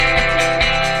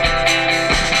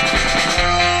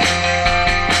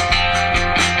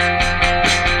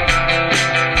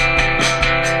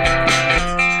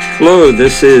Hello,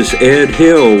 this is Ed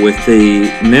Hill with the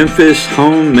Memphis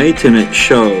Home Maintenance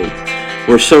Show.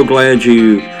 We're so glad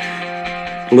you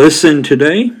listened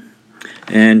today.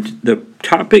 And the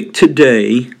topic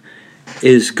today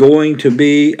is going to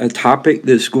be a topic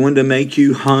that's going to make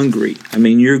you hungry. I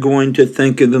mean, you're going to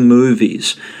think of the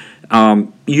movies.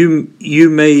 You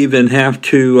may even have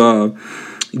to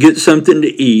get something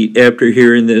to eat after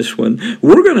hearing this one.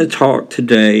 We're going to talk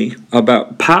today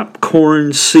about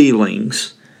popcorn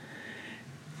ceilings.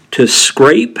 To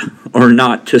scrape or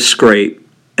not to scrape.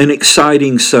 An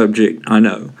exciting subject, I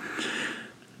know.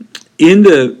 In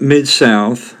the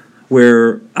Mid-South,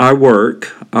 where I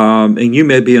work, and you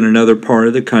may be in another part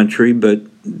of the country, but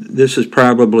this is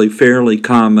probably fairly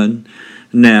common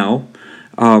now,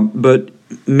 but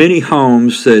many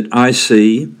homes that I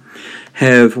see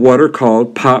have what are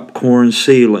called popcorn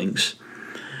ceilings.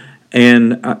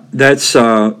 And that's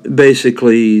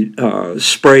basically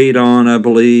sprayed on, I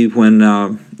believe, when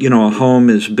a home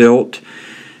is built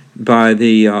by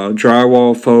the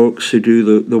drywall folks who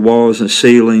do the walls and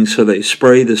ceilings. So they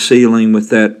spray the ceiling with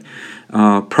that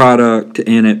product,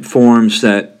 and it forms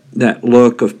that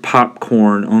look of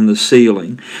popcorn on the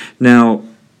ceiling. Now,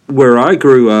 where I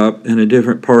grew up in a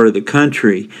different part of the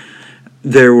country,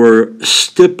 there were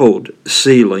stippled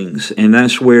ceilings, and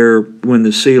that's where, when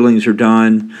the ceilings are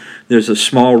done, there's a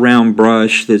small round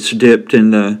brush that's dipped in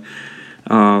the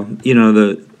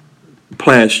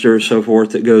plaster, so forth,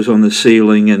 that goes on the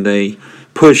ceiling, and they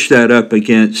push that up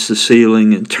against the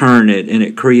ceiling and turn it, and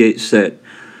it creates that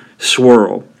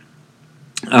swirl.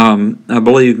 I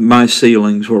believe my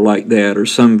ceilings were like that, or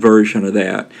some version of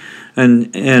that.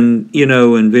 And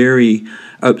in very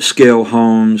upscale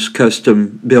homes,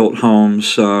 custom-built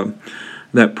homes,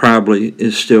 that probably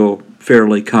is still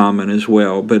fairly common as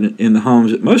well. But in the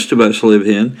homes that most of us live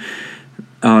in,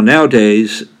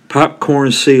 nowadays,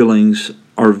 popcorn ceilings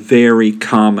are very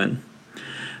common.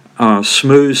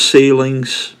 Smooth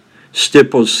ceilings,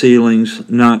 stippled ceilings,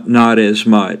 not as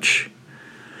much.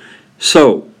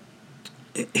 So,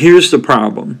 here's the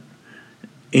problem.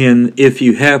 And if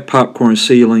you have popcorn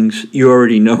ceilings, you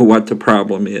already know what the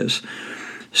problem is.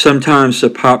 Sometimes the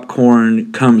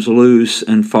popcorn comes loose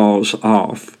and falls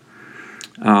off.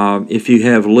 If you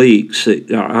have leaks,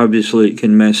 obviously it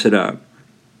can mess it up.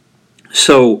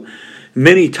 So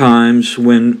many times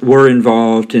when we're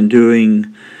involved in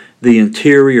doing the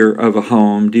interior of a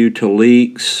home due to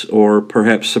leaks, or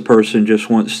perhaps the person just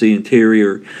wants the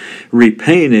interior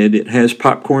repainted, it has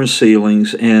popcorn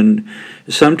ceilings, and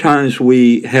sometimes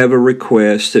we have a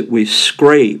request that we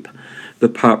scrape the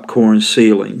popcorn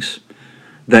ceilings.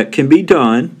 That can be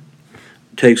done.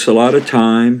 It takes a lot of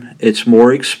time. It's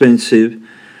more expensive.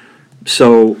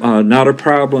 So not a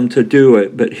problem to do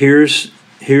it. But here's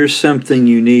something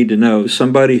you need to know.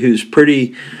 Somebody who's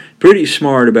pretty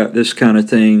smart about this kind of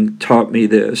thing taught me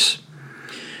this.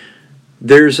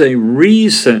 There's a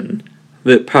reason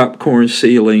that popcorn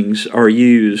ceilings are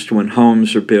used when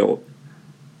homes are built.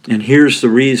 And here's the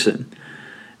reason.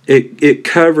 It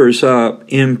covers up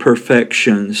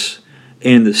imperfections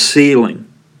in the ceiling,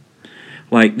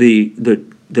 like the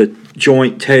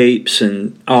joint tapes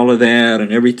and all of that,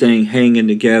 and everything hanging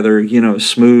together,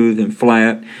 smooth and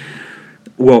flat.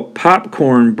 Well,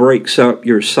 popcorn breaks up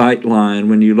your sight line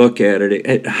when you look at it.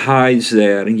 It hides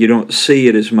that, and you don't see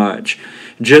it as much.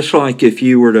 Just like if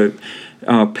you were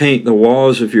to paint the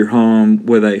walls of your home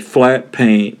with a flat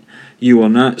paint, you will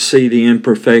not see the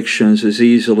imperfections as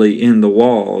easily in the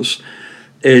walls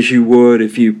as you would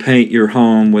if you paint your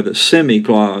home with a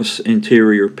semi-gloss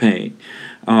interior paint.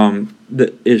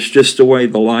 It's just the way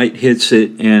the light hits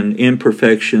it, and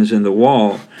imperfections in the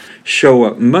wall show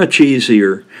up much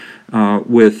easier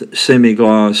with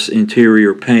semi-gloss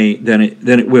interior paint than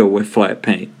it will with flat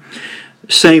paint.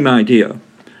 Same idea.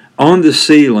 On the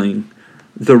ceiling,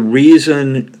 the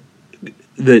reason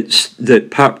that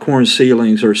popcorn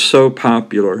ceilings are so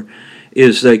popular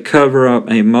is they cover up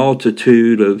a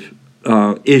multitude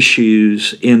of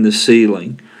issues in the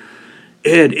ceiling.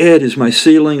 Ed, is my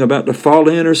ceiling about to fall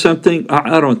in or something?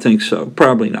 I don't think so.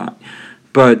 Probably not.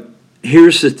 But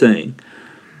here's the thing.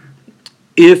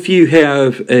 If you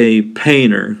have a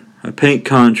painter, a paint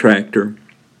contractor,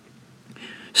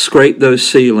 scrape those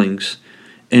ceilings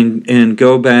and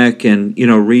go back and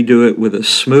redo it with a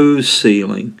smooth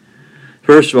ceiling.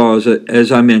 First of all,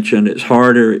 as I mentioned, it's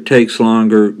harder, it takes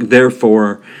longer,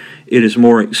 therefore it is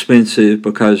more expensive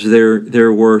because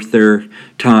they're worth their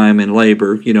time and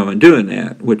labor, in doing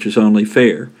that, which is only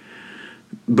fair.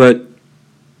 But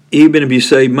even if you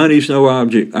say money's no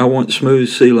object, I want smooth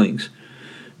ceilings,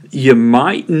 you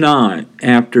might not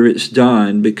after it's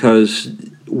done, because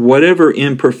whatever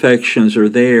imperfections are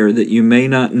there that you may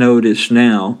not notice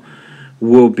now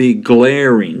will be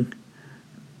glaring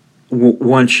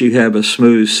once you have a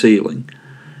smooth ceiling.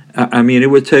 I mean, it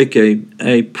would take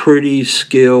a pretty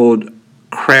skilled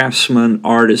craftsman,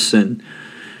 artisan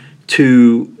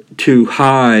to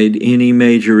hide any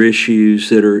major issues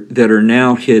that are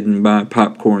now hidden by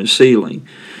popcorn ceiling.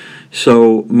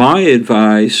 So my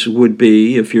advice would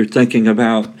be, if you're thinking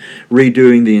about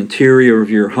redoing the interior of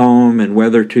your home and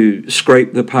whether to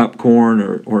scrape the popcorn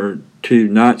or to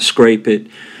not scrape it,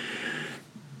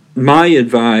 my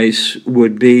advice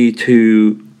would be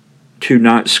to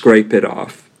not scrape it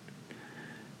off.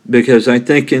 Because I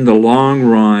think in the long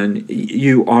run,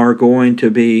 you are going to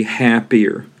be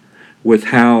happier with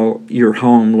how your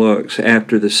home looks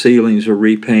after the ceilings are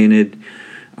repainted,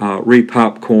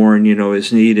 re-popcorn,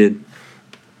 is needed,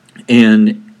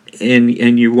 and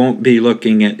you won't be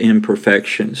looking at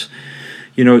imperfections.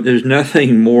 There's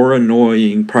nothing more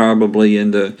annoying probably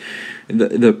in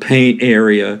the paint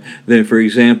area than, for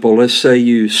example, let's say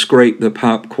you scrape the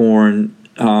popcorn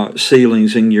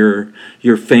ceilings in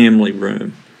your family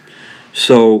room.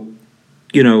 So,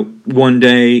 one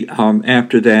day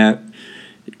after that,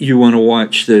 you want to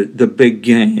watch the big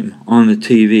game on the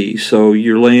TV. So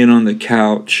you're laying on the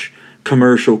couch,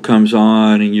 commercial comes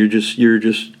on, and you're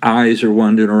just eyes are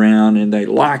wandering around, and they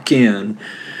lock in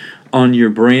on your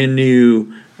brand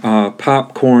new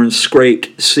popcorn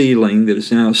scraped ceiling that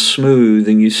is now smooth,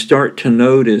 and you start to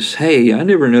notice, hey, I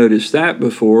never noticed that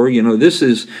before. This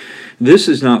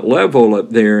is not level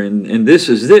up there, and this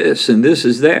is this, and this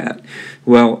is that.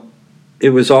 Well, it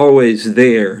was always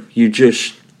there.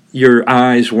 Your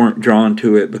eyes weren't drawn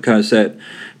to it because that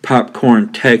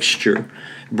popcorn texture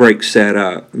breaks that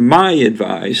up. My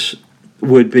advice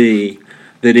would be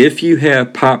that if you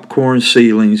have popcorn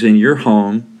ceilings in your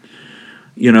home,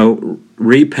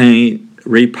 repaint,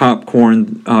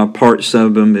 re-popcorn parts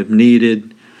of them if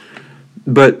needed,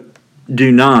 but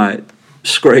do not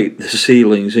scrape the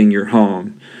ceilings in your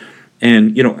home.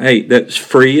 And, hey, that's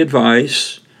free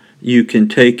advice. You can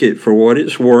take it for what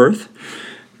it's worth,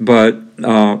 but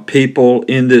people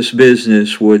in this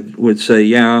business would say,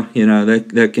 yeah,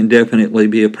 that can definitely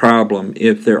be a problem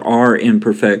if there are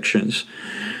imperfections.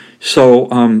 So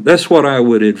that's what I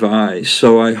would advise.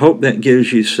 So I hope that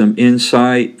gives you some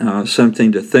insight,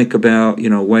 something to think about,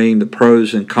 weighing the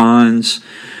pros and cons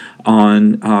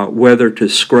on whether to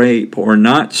scrape or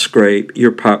not scrape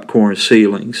your popcorn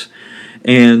ceilings.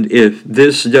 And if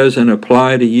this doesn't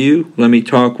apply to you, let me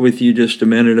talk with you just a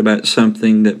minute about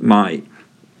something that might.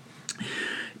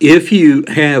 If you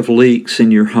have leaks in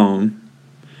your home,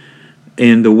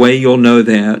 and the way you'll know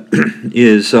that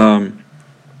is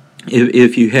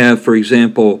if you have, for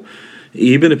example,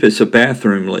 even if it's a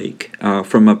bathroom leak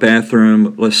from a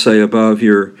bathroom, let's say above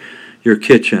your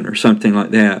kitchen or something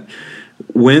like that,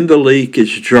 when the leak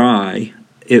is dry,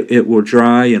 it will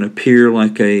dry and appear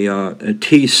like a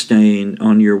tea stain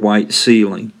on your white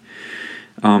ceiling.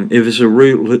 If it's a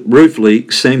roof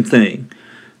leak, same thing.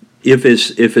 If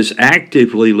it's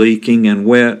actively leaking and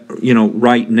wet,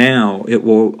 right now it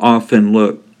will often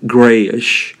look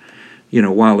grayish,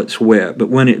 while it's wet. But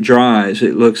when it dries,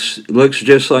 it looks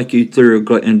just like you threw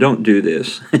and don't do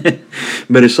this,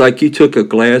 but it's like you took a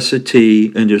glass of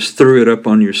tea and just threw it up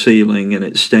on your ceiling and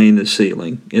it stained the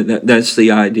ceiling. That's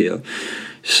the idea.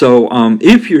 So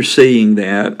if you're seeing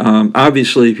that,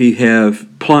 obviously if you have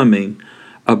plumbing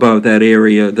above that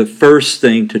area, the first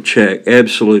thing to check,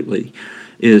 absolutely,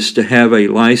 is to have a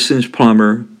licensed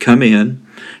plumber come in.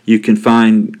 You can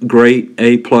find great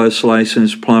A-plus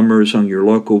licensed plumbers on your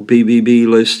local BBB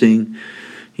listing,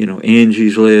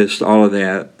 Angie's List, all of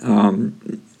that.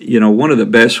 One of the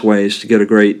best ways to get a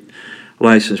great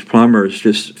licensed plumber is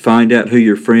just find out who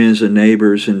your friends and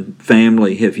neighbors and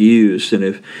family have used, and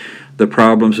if the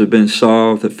problems have been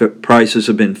solved, the prices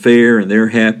have been fair, and they're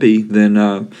happy, then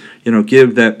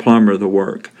give that plumber the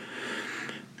work.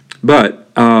 But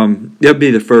that'd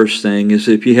be the first thing, is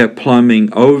if you have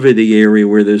plumbing over the area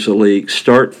where there's a leak,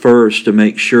 start first to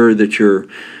make sure that your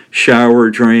shower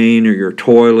drain or your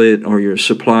toilet or your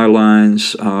supply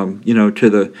lines, to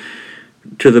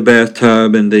the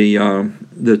bathtub and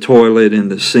the toilet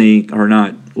and the sink are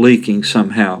not leaking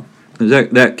somehow.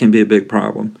 That can be a big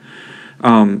problem.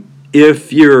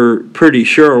 If you're pretty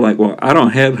sure, like, well, I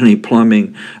don't have any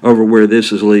plumbing over where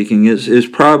this is leaking, it's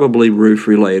probably roof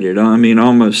related. I mean,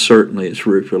 almost certainly it's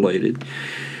roof related.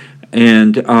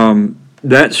 And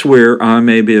that's where I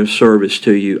may be of service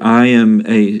to you. I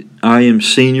am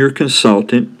senior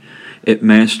consultant at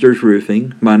Masters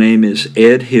Roofing. My name is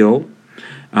Ed Hill.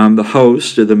 I'm the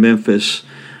host of the Memphis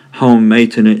Home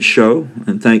Maintenance Show,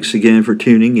 and thanks again for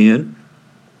tuning in.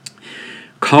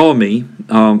 call me.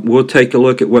 We'll take a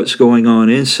look at what's going on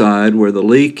inside where the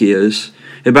leak is.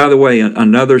 And by the way,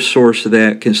 another source of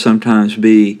that can sometimes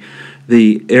be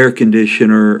the air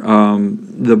conditioner,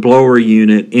 the blower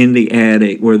unit in the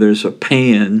attic where there's a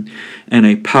pan and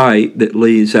a pipe that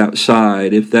leads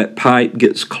outside. If that pipe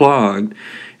gets clogged,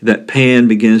 that pan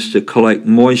begins to collect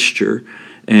moisture,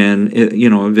 and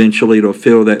eventually it'll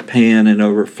fill that pan and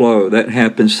overflow. That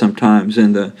happens sometimes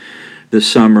in the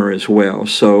summer as well.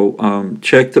 So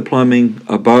check the plumbing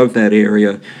above that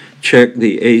area. Check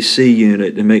the AC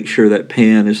unit to make sure that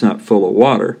pan is not full of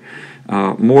water.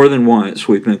 More than once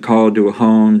we've been called to a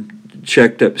home,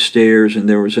 checked upstairs, and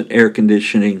there was an air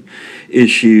conditioning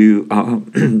issue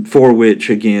for which,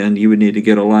 again, you would need to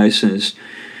get a licensed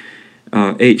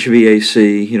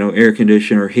HVAC, air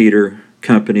conditioner heater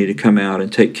company to come out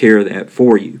and take care of that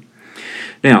for you.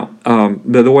 Now,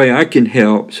 by the way I can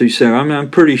help, so you say, I'm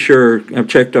pretty sure, I've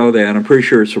checked all that, I'm pretty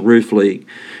sure it's a roof leak.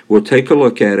 We'll take a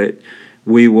look at it.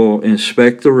 We will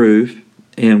inspect the roof,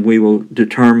 and we will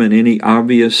determine any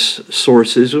obvious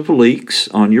sources of leaks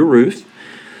on your roof.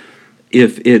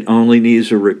 If it only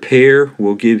needs a repair,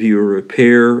 we'll give you a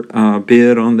repair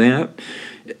bid on that.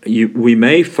 We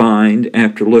may find,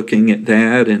 after looking at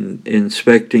that and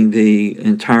inspecting the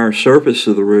entire surface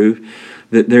of the roof,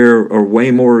 that there are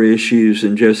way more issues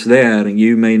than just that, and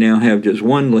you may now have just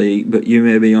one leak, but you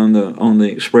may be on the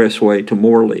expressway to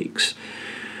more leaks.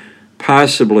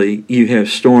 Possibly you have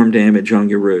storm damage on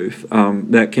your roof.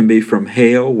 That can be from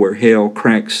hail, where hail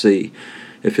cracks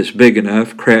if it's big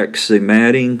enough, cracks the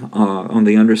matting on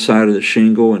the underside of the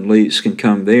shingle, and leaks can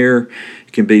come there.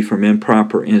 It can be from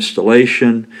improper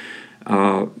installation,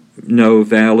 no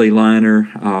valley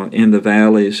liner in the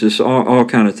valleys, just all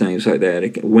kind of things like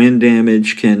that. Wind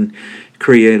damage can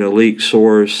create a leak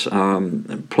source.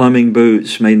 Plumbing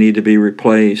boots may need to be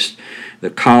replaced. The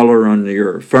collar on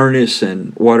your furnace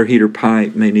and water heater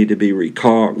pipe may need to be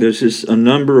recaulked. There's just a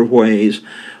number of ways,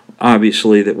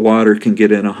 obviously, that water can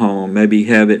get in a home. Maybe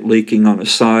you have it leaking on a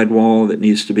sidewall that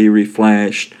needs to be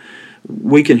reflashed.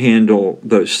 We can handle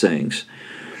those things.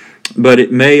 But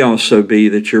it may also be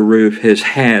that your roof has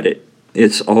had it.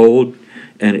 It's old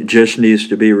and it just needs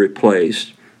to be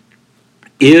replaced.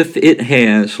 If it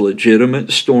has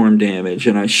legitimate storm damage,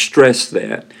 and I stress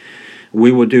that, we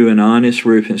will do an honest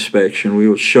roof inspection. We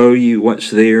will show you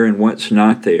what's there and what's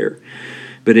not there.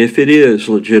 But if it is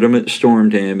legitimate storm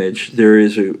damage, there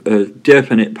is a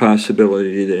definite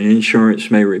possibility that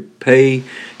insurance may pay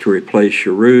to replace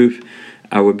your roof.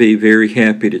 I would be very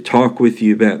happy to talk with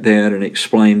you about that and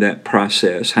explain that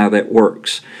process, how that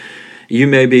works. You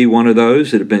may be one of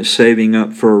those that have been saving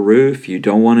up for a roof. You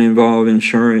don't want to involve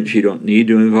insurance. You don't need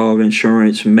to involve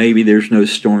insurance. Maybe there's no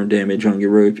storm damage on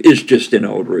your roof. It's just an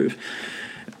old roof.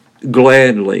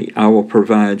 Gladly, I will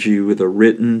provide you with a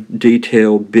written,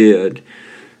 detailed bid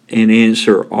and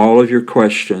answer all of your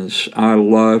questions. I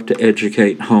love to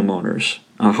educate homeowners.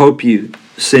 I hope you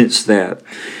sense that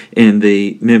in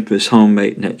the Memphis Home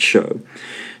Maintenance Show.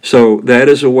 So that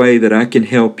is a way that I can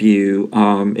help you,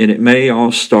 and it may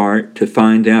all start to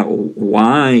find out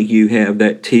why you have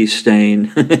that tea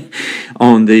stain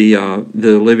on the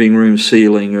living room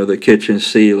ceiling or the kitchen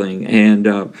ceiling,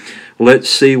 and let's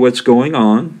see what's going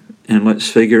on, and let's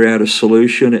figure out a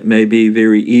solution. It may be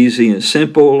very easy and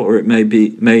simple, or it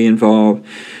may involve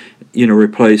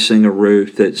replacing a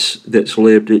roof that's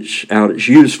lived out its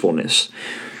usefulness.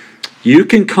 You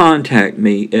can contact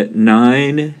me at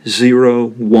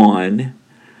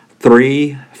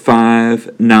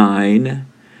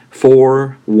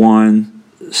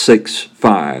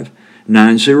 901-359-4165.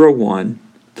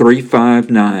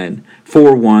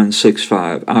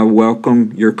 901-359-4165. I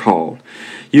welcome your call.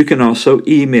 You can also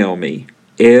email me,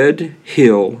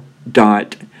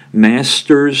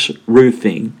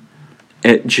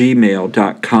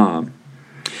 edhill.mastersroofing@gmail.com.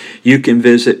 You can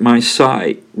visit my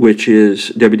site, which is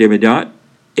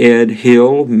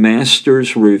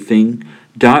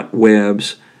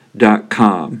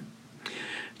www.edhillmastersroofing.webs.com.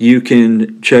 You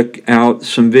can check out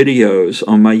some videos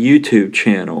on my YouTube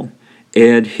channel,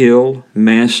 Ed Hill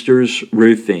Masters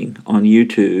Roofing on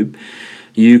YouTube.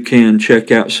 You can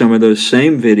check out some of those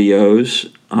same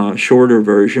videos, shorter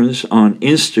versions, on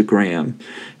Instagram.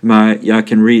 I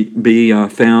can be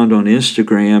found on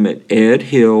Instagram at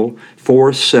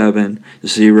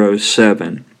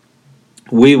edhill4707.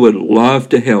 We would love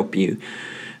to help you.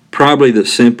 Probably the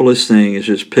simplest thing is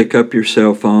just pick up your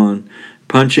cell phone,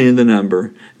 punch in the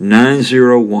number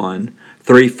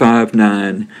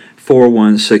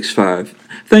 901-359-4165.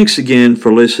 Thanks again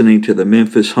for listening to the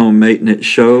Memphis Home Maintenance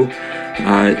Show.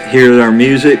 Hear our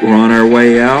music. We're on our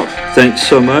way out. Thanks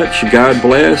so much. God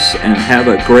bless, and have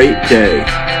a great day.